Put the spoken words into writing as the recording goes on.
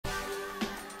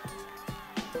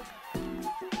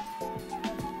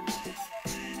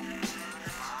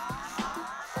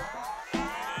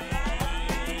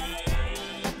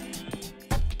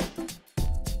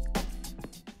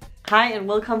Hi and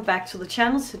welcome back to the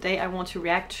channel. Today I want to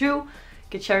react to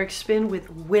Gacharic spin with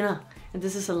Winner. And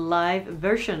this is a live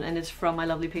version and it's from my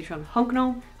lovely Patreon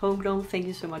Homegnome. Homegnome, thank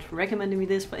you so much for recommending me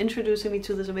this, for introducing me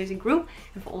to this amazing group,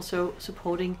 and for also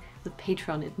supporting the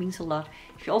Patreon. It means a lot.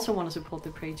 If you also want to support the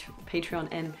Patreon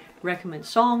and recommend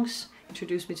songs,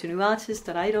 introduce me to new artists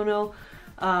that I don't know,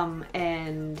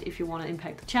 and if you want to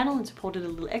impact the channel and support it a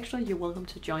little extra, you're welcome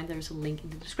to join. There's a link in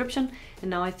the description.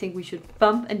 And now I think we should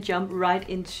bump and jump right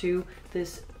into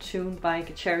this tune by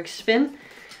Gacharic Spin.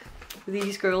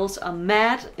 These girls are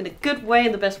mad in a good way,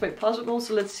 in the best way possible.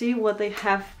 So let's see what they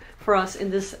have for us in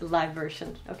this live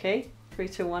version. Okay, 3,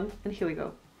 2, 1, and here we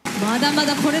go. まだま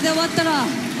だこれで終わった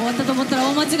と思ったら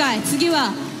大間違い。次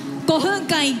は5分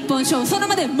間1本勝負。その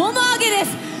までもも上げで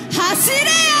す。走れよ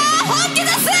本気出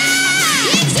せ。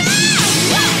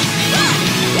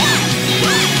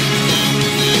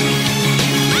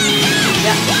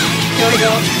Yeah, here we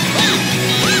go.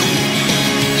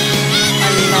 I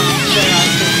love their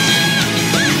outfits.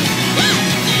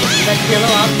 That yellow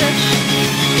outfit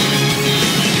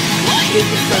is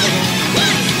incredible.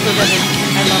 Look at it.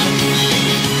 I love it.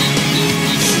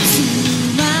 つ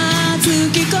まず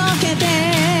きこけて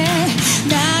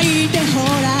泣いてほ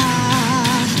ら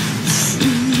う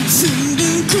つむ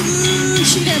く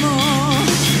日でも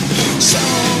勝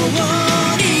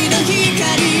利の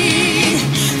光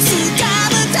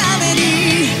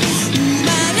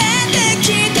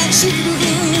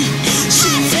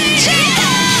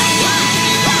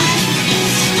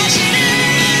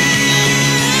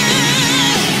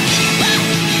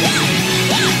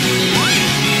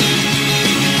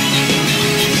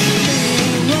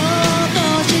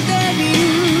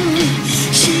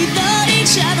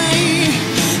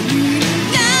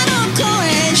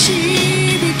し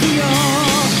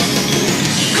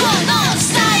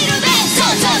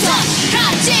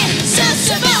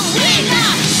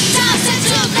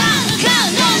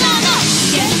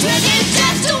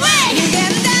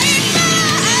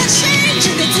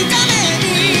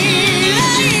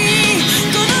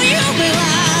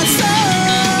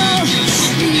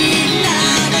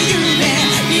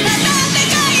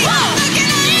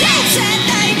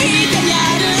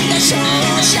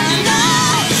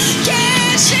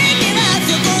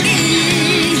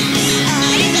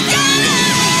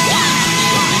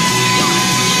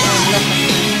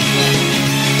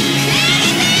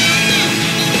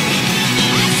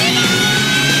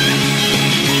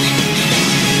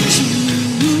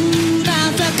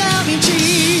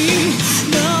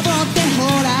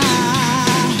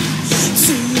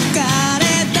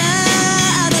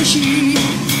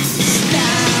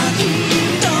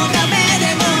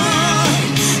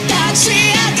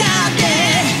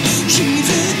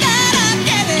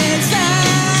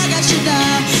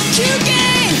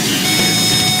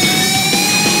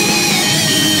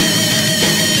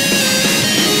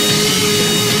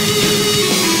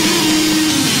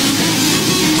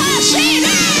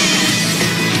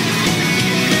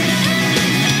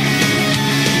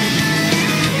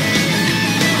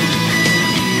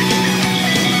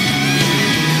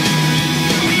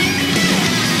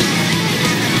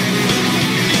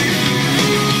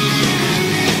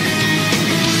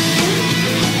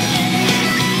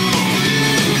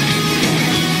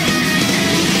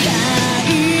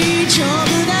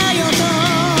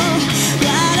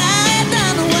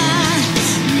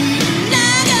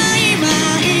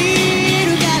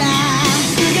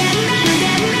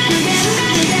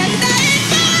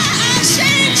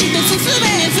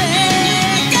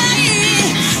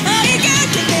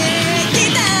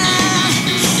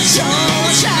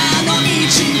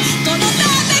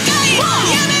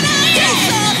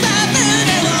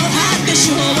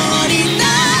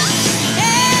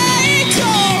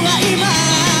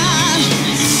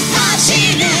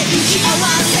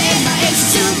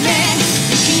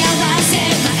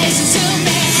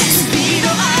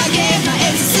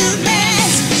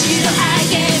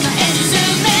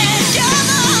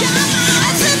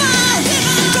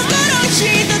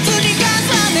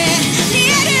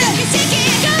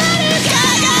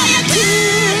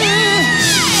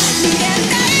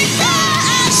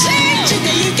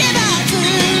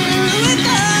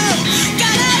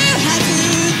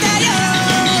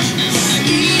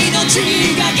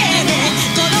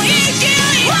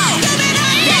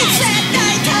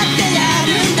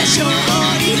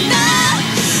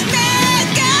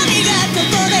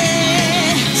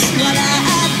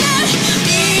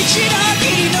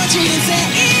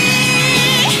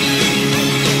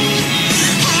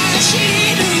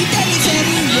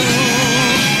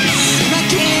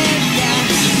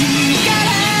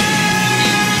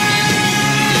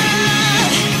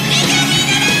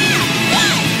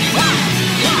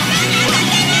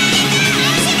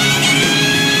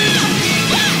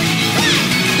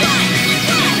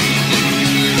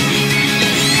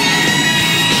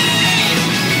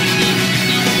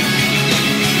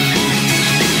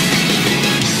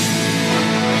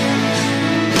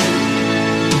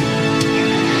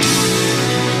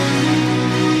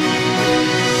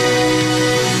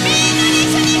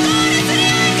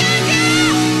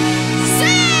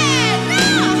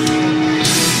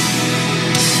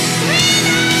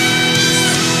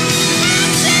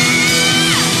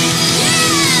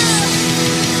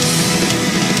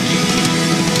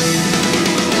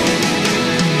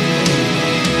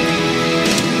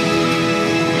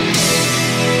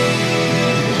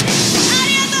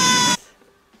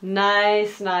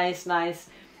nice, nice.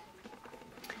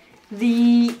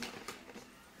 The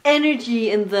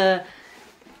energy in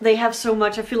they have so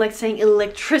much, I feel like saying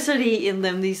electricity in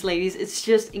them, these ladies. It's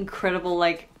just incredible.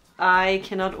 Like, I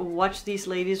cannot watch these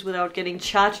ladies without getting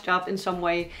charged up in some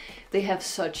way. They have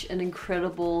such an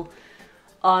incredible,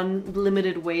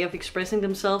 unlimited way of expressing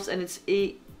themselves, and it's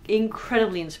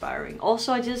incredibly inspiring.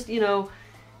 Also, I just, you know,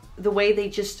 the way they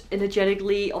just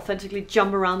energetically, authentically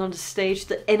jump around on the stage,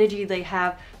 the energy they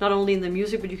have, not only in the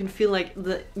music, but you can feel like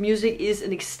the music is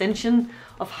an extension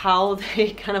of how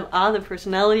they kind of are, the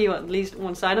personality, or at least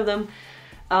one side of them.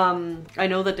 I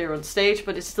know that they're on stage,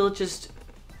 but it's still just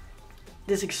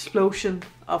this explosion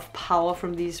of power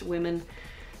from these women.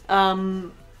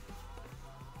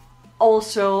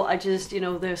 Also, I just, you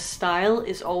know, their style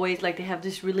is always like, they have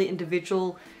this really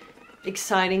individual,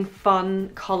 exciting,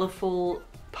 fun, colorful,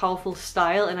 powerful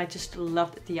style, and I just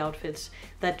loved the outfits.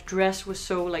 That dress was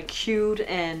so like cute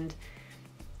and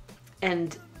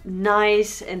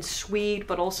nice and sweet,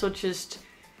 but also just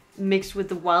mixed with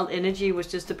the wild energy was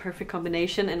just the perfect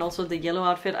combination. And also the yellow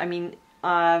outfit, I mean,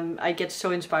 I get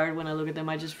so inspired when I look at them.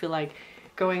 I just feel like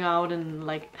going out and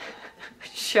like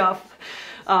shop.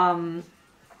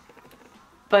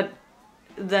 But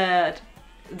that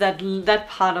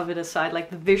part of it aside, like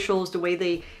the visuals, the way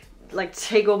they like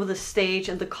take over the stage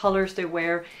and the colors they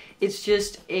wear, it's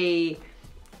just we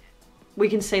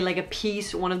can say like a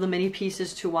piece, one of the many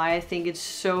pieces to why I think it's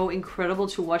so incredible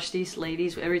to watch these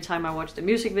ladies. Every time I watch the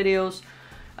music videos,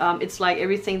 it's like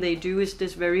everything they do is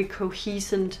this very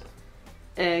cohesive,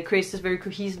 creates this very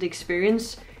cohesive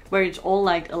experience where it's all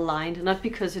like aligned, not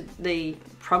because they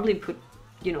probably put,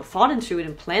 you know, thought into it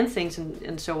and plan things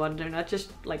and so on. They're not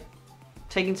just like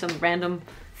taking some random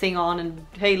thing on and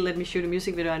hey, let me shoot a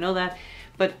music video. I know that,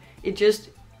 but it just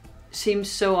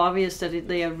seems so obvious that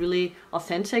they are really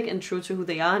authentic and true to who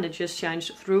they are, and it just shines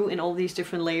through in all these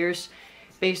different layers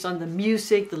based on the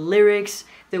music, the lyrics,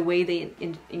 the way they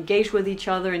engage with each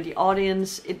other and the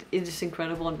audience. It is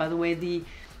incredible. And by the way, the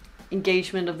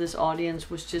engagement of this audience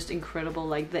was just incredible.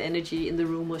 Like the energy in the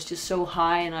room was just so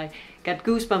high, and I got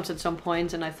goosebumps at some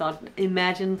points, and I thought,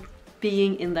 imagine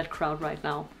being in that crowd right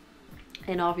now.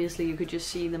 And obviously you could just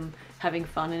see them having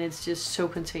fun, and it's just so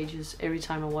contagious every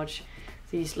time I watch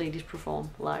these ladies perform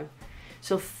live.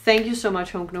 So thank you so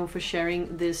much, Honkno, for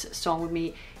sharing this song with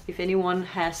me. If anyone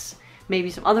has maybe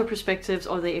some other perspectives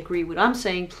or they agree with what I'm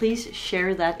saying, please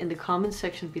share that in the comment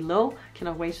section below.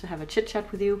 Cannot wait to have a chit chat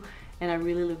with you, and I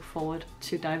really look forward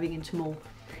to diving into more.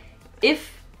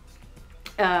 If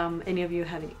any of you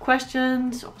have any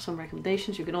questions or some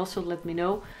recommendations, you can also let me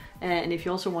know. And if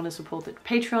you also want to support the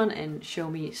Patreon and show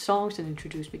me songs and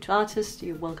introduce me to artists,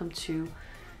 you're welcome to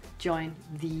join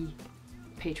the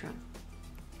Patreon.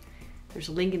 There's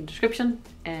a link in the description,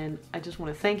 and I just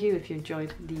want to thank you. If you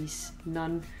enjoyed these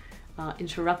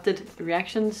non-interrupted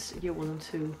reactions, you're welcome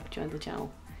to join the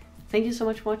channel. Thank you so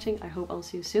much for watching. I hope I'll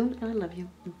see you soon, and I love you.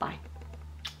 Bye.